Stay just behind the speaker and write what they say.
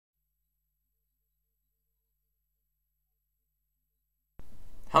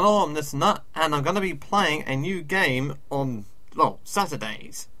Hello, I'm this Nutt, and I'm going to be playing a new game on, well,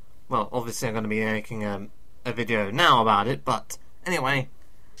 Saturdays. Well, obviously I'm going to be making a video now about it, but anyway,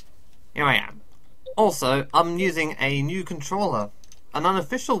 here I am. Also, I'm using a new controller, an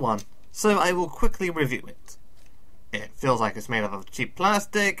unofficial one, so I will quickly review it. It feels like it's made of cheap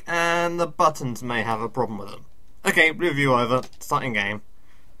plastic, and the buttons may have a problem with them. Okay, review over, starting game.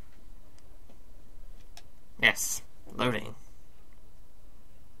 Yes, loading.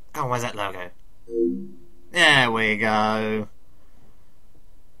 Oh, where's that logo? There we go.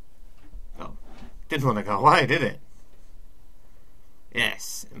 Oh, didn't want to go away, did it?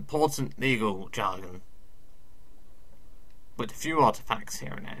 Yes, important legal jargon. With a few artifacts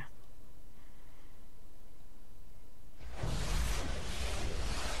here and there.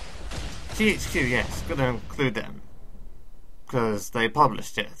 GHQ, yes, gonna include them. Because they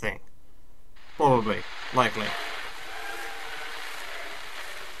published it, I think. Probably, likely.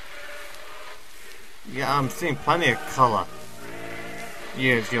 Yeah, I'm seeing plenty of colour.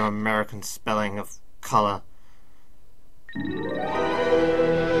 Use your American spelling of colour.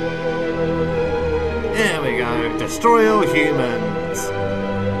 Here we go. Destroy all humans.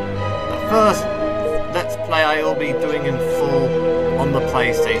 The first Let's Play I will be doing in full on the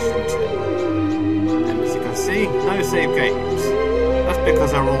PlayStation 2. And as you can see, no save games. That's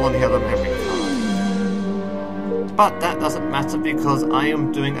because they're all on the other memory card. But that doesn't matter because I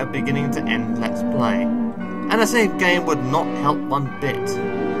am doing a beginning to end Let's Play. And a save game would not help one bit.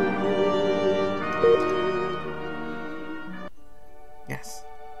 Yes.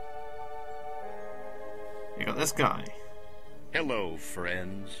 You got this guy. Hello,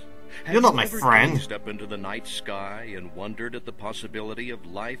 friends. You're not my Have you friend. ever gazed up into the night sky and wondered at the possibility of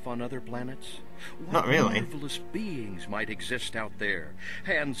life on other planets? Not really. What marvelous beings might exist out there,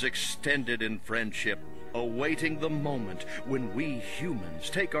 hands extended in friendship, awaiting the moment when we humans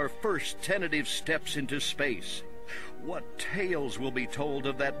take our first tentative steps into space. What tales will be told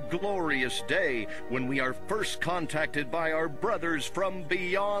of that glorious day when we are first contacted by our brothers from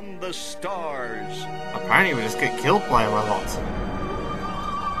beyond the stars? Apparently we just get killed by them a lot.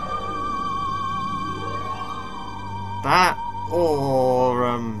 That, or,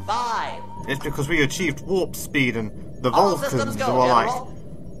 it's because we achieved warp speed and the Vulcans were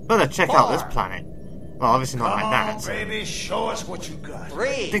like, better check out this planet. Well, obviously not like that. Baby, show us what you got.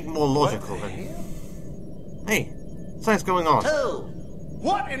 Think more logical than... Hey, something's going on. 2,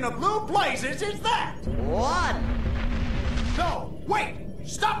 What in the blue blazes is that? 1. No, wait!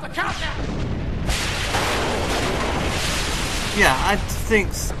 Stop the countdown! Yeah, I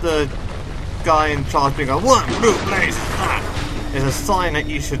think the guy in charge being like, what blue blaze is that? Is a sign that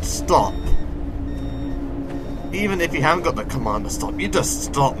you should stop. Even if you haven't got the command to stop, you just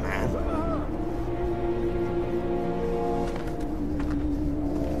stop, man.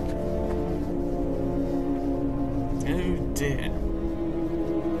 Oh dear.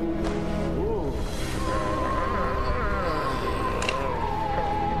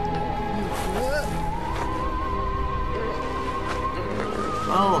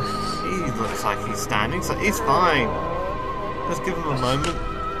 Oh, he looks like he's standing, so he's fine. Let's give him a moment.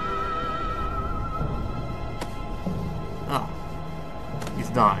 Oh, he's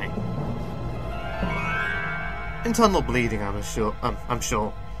dying. Internal bleeding, I'm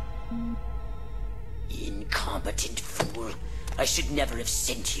sure. Incompetent fool. I should never have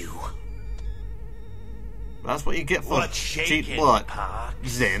sent you. That's what you get for What's cheap shaking, blood. Pox?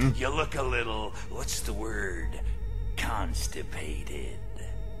 Zim. You look a little, what's the word? Constipated.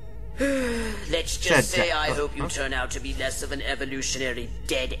 Let's Said just say Jack- I hope you huh? turn out to be less of an evolutionary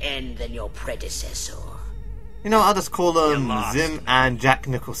dead end than your predecessor. You know, I'll just call them lost. Zim and Jack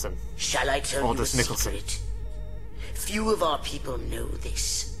Nicholson. Shall I tell Or you a just Nicholson. secret? Few of our people know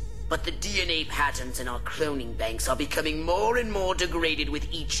this, but the DNA patterns in our cloning banks are becoming more and more degraded with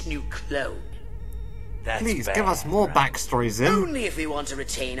each new clone. That's Please, bad, give us more right? backstory, Zim. Only if we want to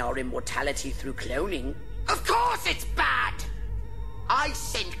retain our immortality through cloning. Of course it's bad! I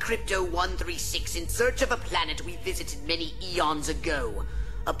sent Crypto-136 in search of a planet we visited many eons ago.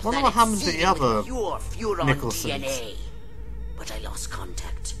 A Wonder planet what happened to the seeded other with pure Furon Nicholsons. DNA. But I lost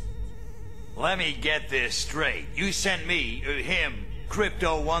contact. Let me get this straight. You sent me, him,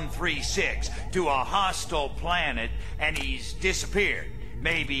 Crypto-136, to a hostile planet, and he's disappeared.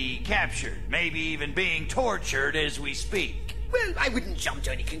 Maybe captured. Maybe even being tortured as we speak. Well, I wouldn't jump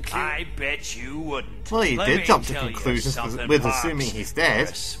to any conclusion. I bet you wouldn't. Well, he Let did me jump to tell you conclusions something, with Pox. assuming he's You're dead.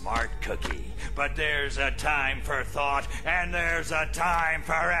 a smart cookie. But there's a time for thought, and there's a time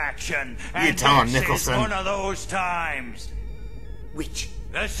for action. And tell him, this Nicholson. is one of those times. Which?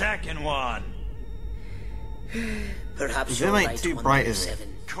 The second one. Perhaps Them you're ain't right, too bright, is it? 137.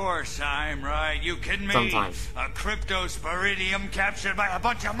 Of course I'm right. You kidding me? Sometimes. A cryptosporidium captured by a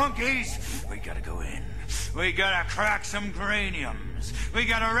bunch of monkeys? We gotta go in. We gotta crack some craniums. We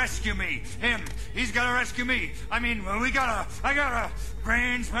gotta rescue me. Him. He's gotta rescue me. I mean, I gotta...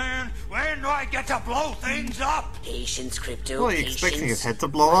 Brains, man. When do I get to blow things up? Patience, Crypto. What, are you patience. expecting his head to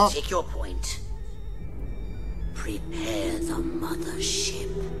blow up? Take your point. Prepare the mothership.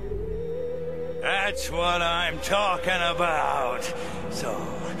 That's what I'm talking about. So,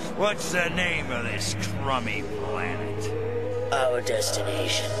 what's the name of this crummy planet? Our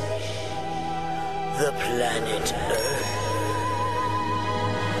destination. The planet Earth.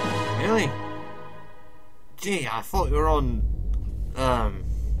 Really? Gee, I thought you were on,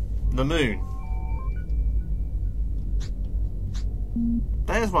 the moon.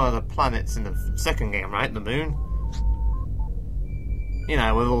 That is one of the planets in the second game, right? The moon? You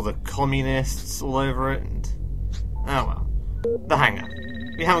know, with all the communists all over it and... Oh well. The hangar.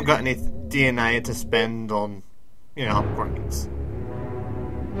 We haven't got any DNA to spend on, you know, upgrades.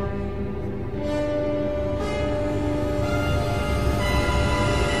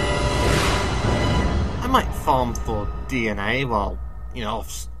 I might farm for DNA while, you know,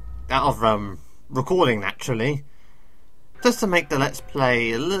 out of recording naturally. Just to make the Let's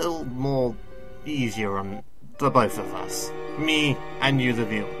Play a little more easier on the both of us. Me and you, the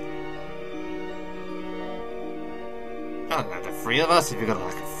viewer. I don't know, the three of us, if you've got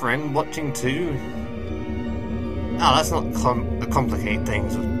like a friend watching too. Oh, let's not complicate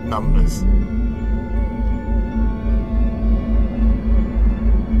things with numbers.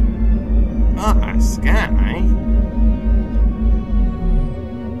 Ah, scan, eh?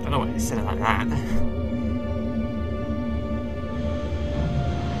 Don't know why you said it like that.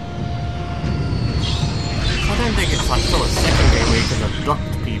 I don't think it's like sort of second game where you can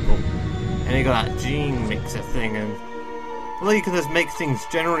abduct people. And you got that gene mixer thing and... Well, you can just make things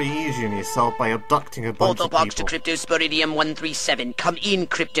generally easier on yourself by abducting a bunch of Autobox to people. Cryptosporidium 137. Come in,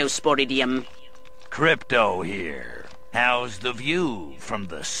 Cryptosporidium. Crypto here. How's the view from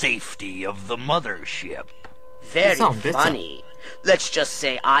the safety of the mothership? Very sound bitter. funny. Let's just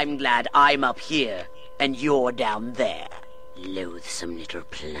say I'm glad I'm up here and you're down there. Loathsome little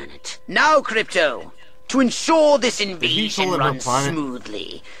planet. Now, Crypto! To ensure this invasion call it a runs planet?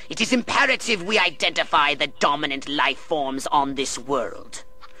 smoothly, it is imperative we identify the dominant life forms on this world.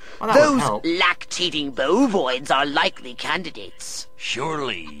 Well, that would Those help. lactating bovoids are likely candidates.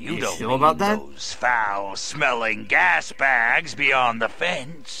 Surely you don't sure mean about that? those foul-smelling gas bags beyond the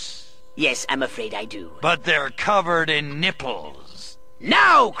fence. Yes, I'm afraid I do. But they're covered in nipples.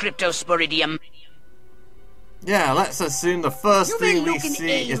 Now, Cryptosporidium! Yeah, let's assume the first You may thing we look and see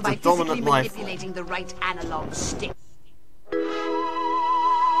aim is by the dominant physically life form. manipulating the right analog stick.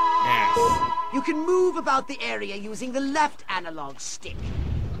 Yes. You can move about the area using the left analog stick.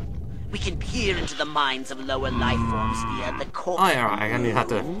 We can peer into the minds of lower life forms via the core. Oh, yeah, right. I only had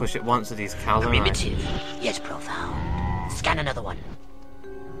to push it once with these cows. Alright. Primitive, yet profound. Scan another one.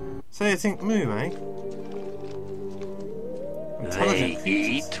 So you think moo, eh? They Intelligent creatures.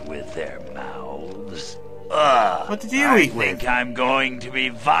 eat with their mouths. What did you I eat think with? I'm going to be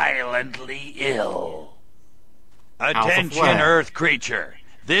violently ill. Attention, where? Earth creature.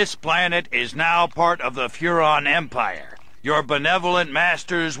 This planet is now part of the Furon Empire. Your benevolent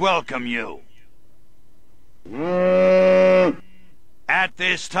masters welcome you. At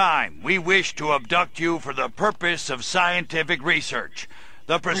this time, we wish to abduct you for the purpose of scientific research.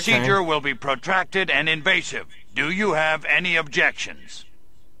 The procedure will be protracted and invasive. Do you have any objections?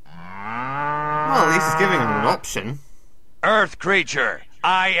 Well, at least he's giving him an option. Earth creature,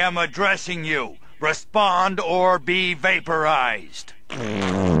 I am addressing you. Respond or be vaporized.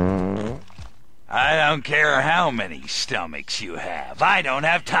 I don't care how many stomachs you have. I don't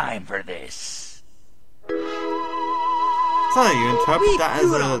have time for this. So you interpret We that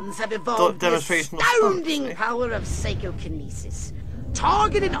Hurons as have a evolved the demonstration of astounding stunts, eh? power of psychokinesis.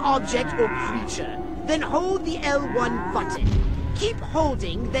 Target an object or creature, then hold the L1 button. Keep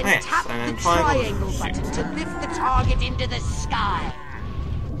holding, then Yes, tap and the then triangle. triangle button to lift the target into the sky.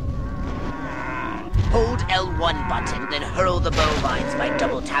 Hold L1 button, then hurl the bovines by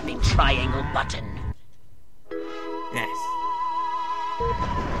double tapping triangle button. Yes.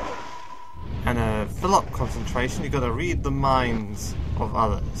 And fill up concentration, you've got to read the minds of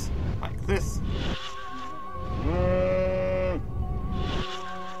others. Like this.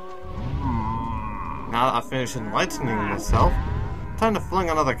 Now that I've finished enlightening myself, time to fling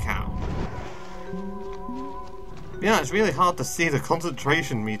another cow. Yeah, it's really hard to see the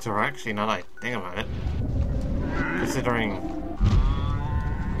concentration meter actually, now that I think about it. Considering...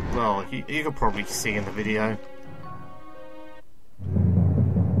 well, you could probably see in the video.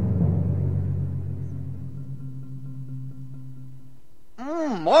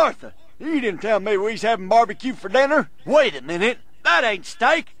 Martha, you didn't tell me we was having barbecue for dinner. Wait a minute. That ain't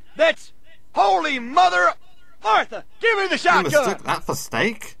steak. That's... Holy mother... Martha, give me the You shotgun. mistook that for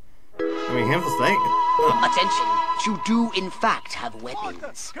steak? I mean, him for steak? Ugh. Attention, you do in fact have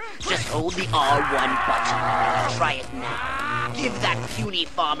weapons. Just hold the R1 button. Try it now. Give that puny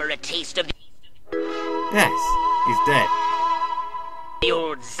farmer a taste of Yes, he's dead. the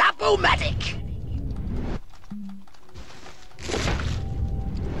old Zap-O-Matic.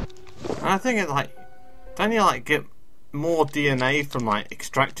 And I think it like, don't you like get more DNA from like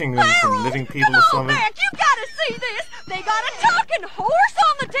extracting them from living people or something? Mac, you gotta see this! They got a talking horse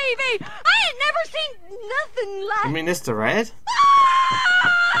on the TV! I ain't never seen nothing like... You mean Mr. Red?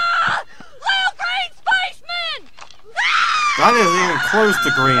 Ah! Little green spaceman! Ah! That isn't even close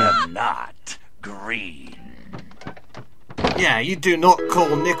to green. Not green. Yeah, you do not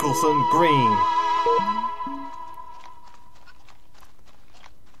call Nicholson green.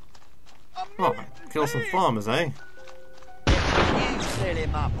 Oh, kill some farmers, eh? You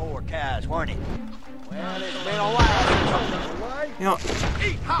selling my poor cows, weren't it? Well, it's been a while since I was away. You know,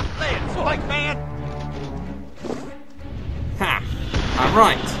 Eat hot lead, spike man. ha! I'm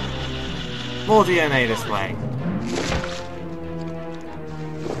right. More DNA this way.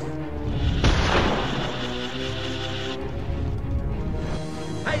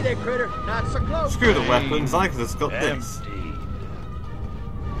 Hey there, critter. Not so close. Screw the weapons, I could have got this. Empty.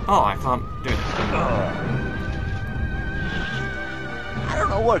 Oh, I can't do it. I don't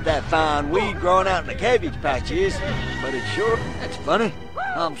know what that fine weed growing out in the cabbage patch is, but it's sure... That's funny.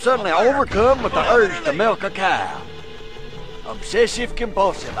 I'm suddenly overcome with the urge to milk a cow. Obsessive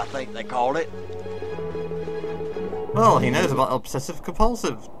compulsive, I think they call it. Well, he knows about obsessive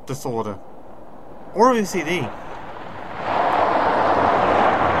compulsive disorder. Or OCD.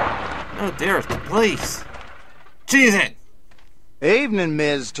 Oh dear, it's the police. Cheese it! Evening,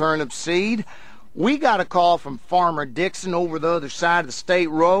 Ms. Turnip Seed. We got a call from Farmer Dixon over the other side of the state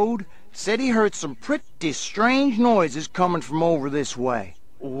road. Said he heard some pretty strange noises coming from over this way.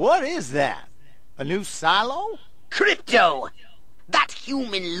 What is that? A new silo? Crypto! That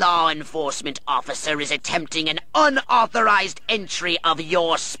human law enforcement officer is attempting an unauthorized entry of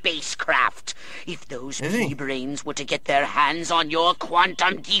your spacecraft. If those Is he? pea-brains were to get their hands on your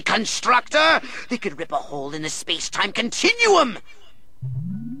quantum deconstructor, they could rip a hole in the space-time continuum.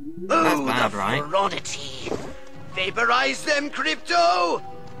 That's Oh, bad, the right? ferocity. Vaporize them, Crypto!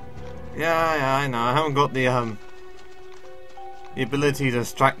 Yeah, I know. I haven't got the ability to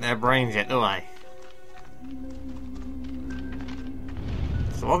extract their brains yet, do I?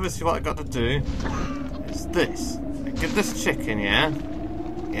 So obviously what I got to do is this. I get this chicken, yeah?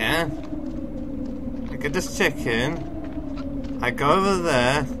 Yeah? I get this chicken, I go over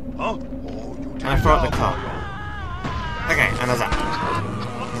there, and I throw out the car. Okay, and there's that.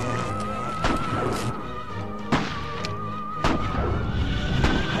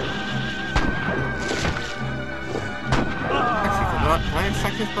 Actually, can I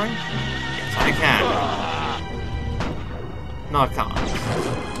extract his brain? Yes, I can. No, I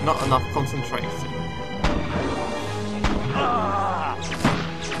can't. Not enough concentration.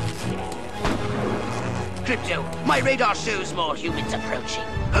 Crypto, my radar shows more humans approaching.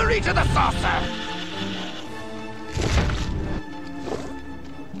 Hurry to the saucer!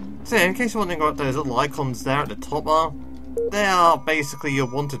 So yeah, in case you're wondering what those little icons there at the top are, they are basically your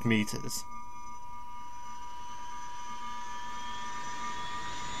wanted meters.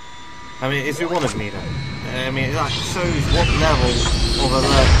 I mean, it's your wanted meter. I mean, it like shows what level of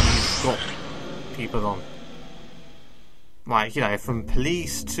alert you've got people on. Like, you know, from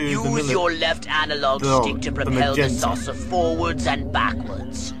police to the Use military. your left analog The- stick to the propel the magenta. saucer forwards and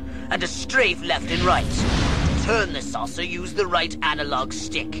backwards, and to strafe left and right. To turn the saucer, use the right analog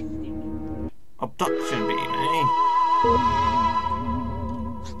stick. Abduction beam, eh?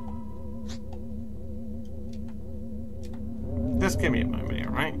 Just give me a moment here,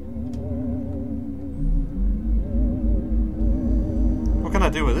 right? What can I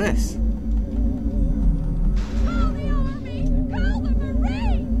do with this? Call the army! Call the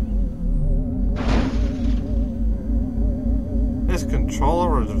Marines! This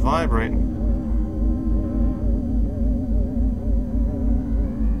controller is vibrating.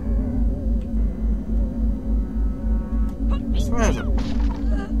 So where is it?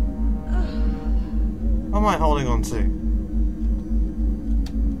 What am I holding on to?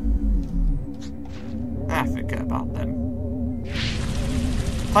 Ah, forget about them.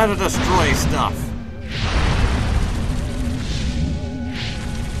 Time to destroy stuff.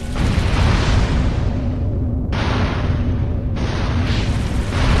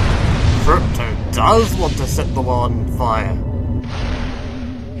 does want to set the world on fire.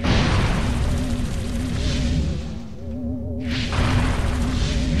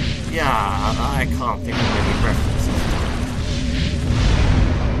 Yeah, I can't think of any references.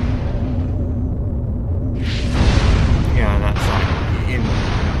 Yeah, that's like in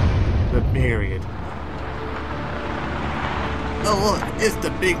the period. Oh look, it's the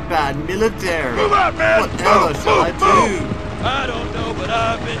big bad military. Move out, man! Whatever shall I do? I don't know, but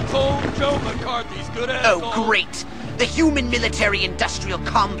I've been told Joe McCarthy's good at Oh, great! The human military-industrial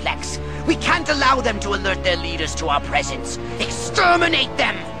complex. We can't allow them to alert their leaders to our presence. Exterminate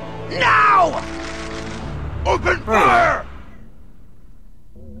them! Now! Open fire!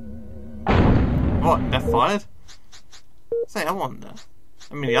 What, they're fired? Say, I wonder.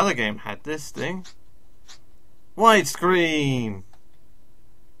 I mean, the other game had this thing. Widescreen!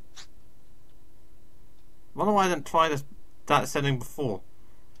 Wonder why I didn't try that setting before.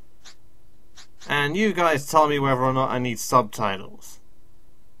 And you guys tell me whether or not I need subtitles.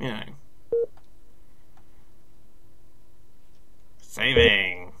 You know.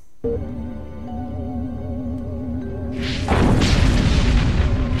 Saving.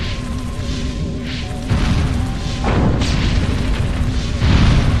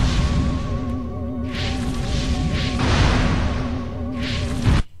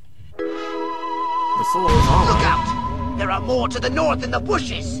 The sword is on. Look out! There are more to the north in the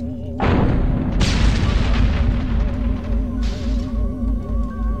bushes! Isn't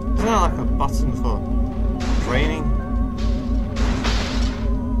there like a button for training?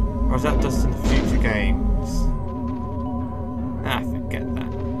 Or is that just in future games? Ah, forget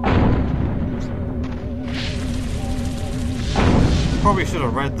that. Probably should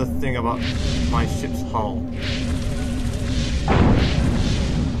have read the thing about my ship's hull.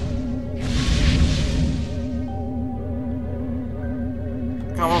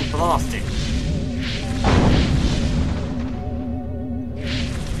 Come on, blast it.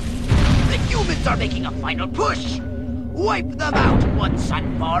 The humans are making a final push! Wipe them out once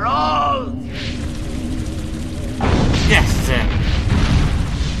and for all! Yes, then.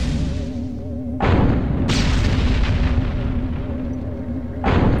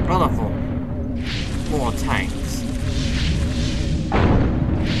 Wonderful. More tanks.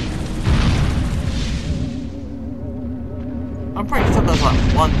 I'm pretty sure there's like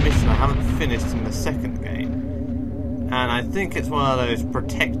one mission I haven't finished in the second game. And I think it's one of those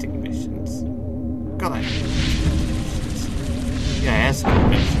protecting missions. God, I hate missions. Yeah, escort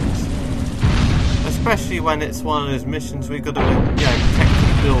missions. Especially when it's one of those missions we got to, protect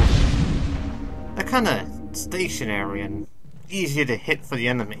the building. They're kind of stationary and easier to hit for the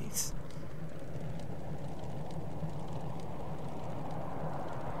enemies.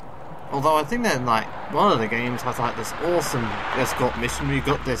 Although I think that like one of the games has like this awesome escort mission where you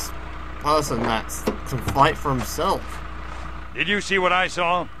got this person that can fight for himself. Did you see what I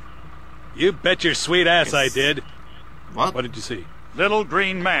saw? You bet your sweet ass I did. What? What did you see? Little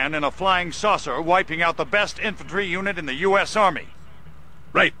green man in a flying saucer wiping out the best infantry unit in the U.S. Army.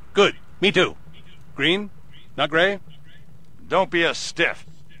 Right, good. Me too. Green? Not gray? Don't be a stiff.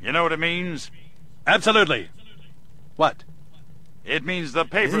 You know what it means? Absolutely. What? It means the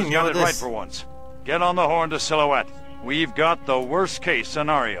papers Isn't got it this- right for once. Get on the horn to Silhouette. We've got the worst case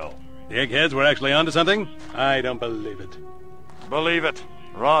scenario. The eggheads were actually onto something? I don't believe it. Believe it,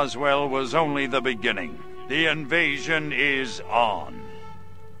 Roswell was only the beginning. The invasion is on.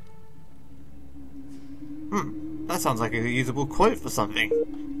 That sounds like a usable quote for something.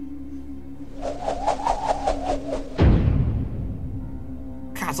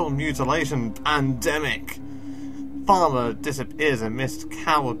 Cattle mutilation pandemic. Farmer disappears amidst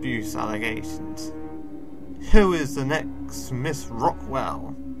cow abuse allegations. Who is the next Miss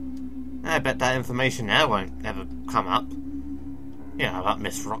Rockwell? I bet that information there won't ever come up. Yeah, about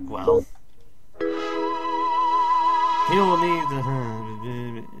Miss Rockwell. You'll need the...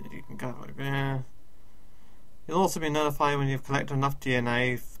 You can go over there. You'll also be notified when you've collected enough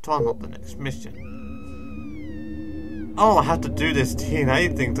DNA to unlock the next mission. Oh, I have to do this DNA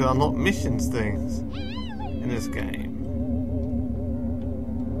thing to unlock missions things in this game.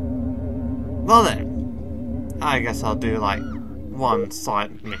 Well then, I guess I'll do like one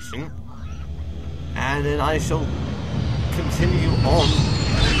side mission, and then I shall continue on,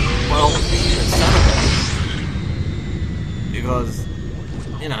 well, Saturday. Because,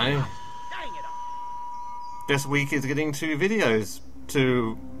 you know, this week is getting 2 videos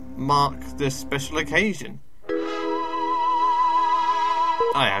to mark this special occasion.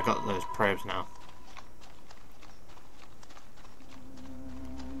 Oh yeah, I got those probes now.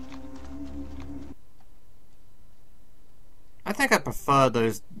 I think I prefer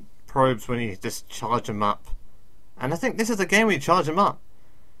those probes when you just charge them up. And I think this is the game where you charge them up.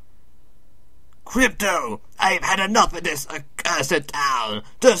 Crypto! I've had enough of this accursed town!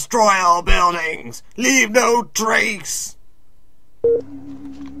 Destroy all buildings! Leave no trace!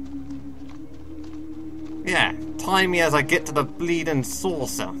 Yeah, time me as I get to the bleeding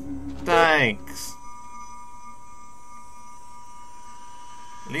saucer. Thanks.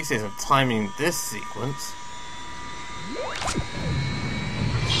 At least he isn't timing this sequence.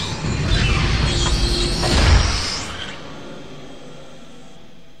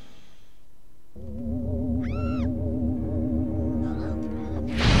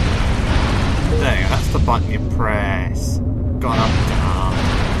 There, that's the button you press. Got up, down.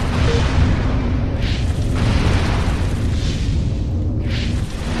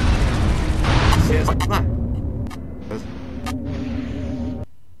 See, it's like that.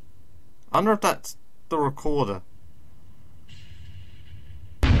 I wonder if that's the recorder.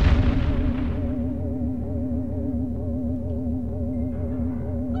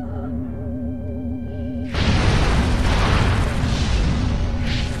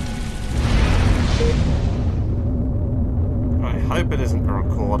 I hope it isn't a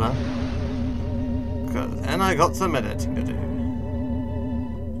recorder. And I got some editing to do.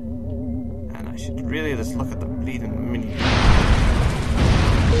 And I should really just look at the bleeding menu.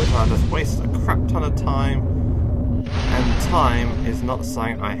 I just wasted a crap ton of time, and time is not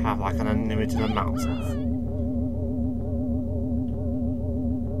something I have like an unlimited amount of.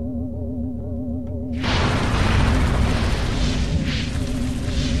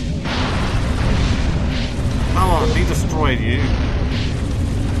 Come on, be destroyed, you.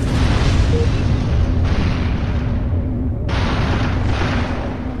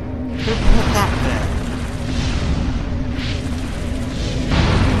 Who put that there?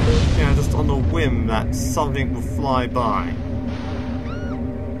 Just on the whim that something will fly by.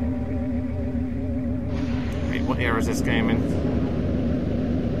 Wait, what era is this game in?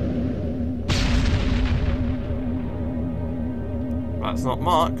 That's not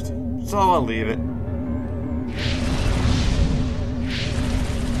marked, so I'll leave it.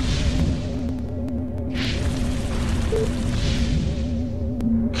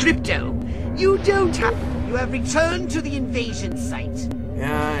 Crypto, you have returned to the invasion site.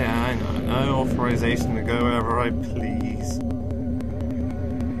 Yeah, I know. No authorization to go wherever I please.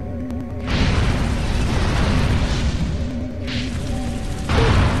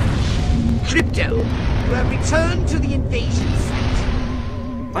 Crypto, you have returned to the invasion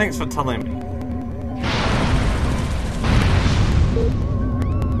site. Thanks for telling me.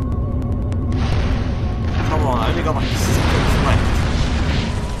 Come on, I only got like 6 seconds left.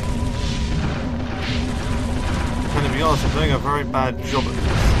 To be honest, I'm doing a very bad job at this.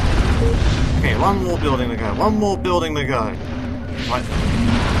 Okay, one more building to go. One more building to go. Right.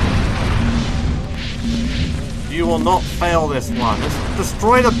 You will not fail this one. Let's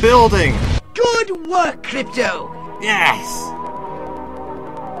destroy the building. Good work, Crypto. Yes.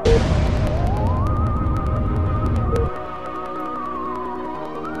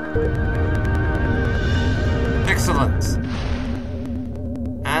 Excellent.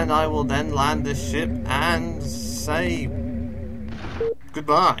 And I will then land this ship and say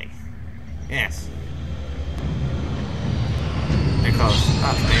goodbye. Yes. Because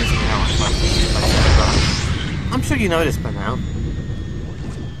that's basically how I like to goodbye. I'm sure you know this by now.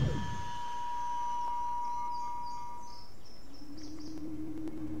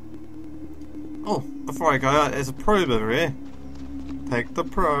 Oh, before I go out, there's a probe over here. Take the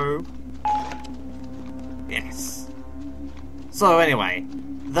probe. Yes. So anyway,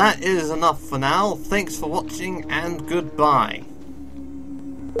 that is enough for now. Thanks for watching and goodbye.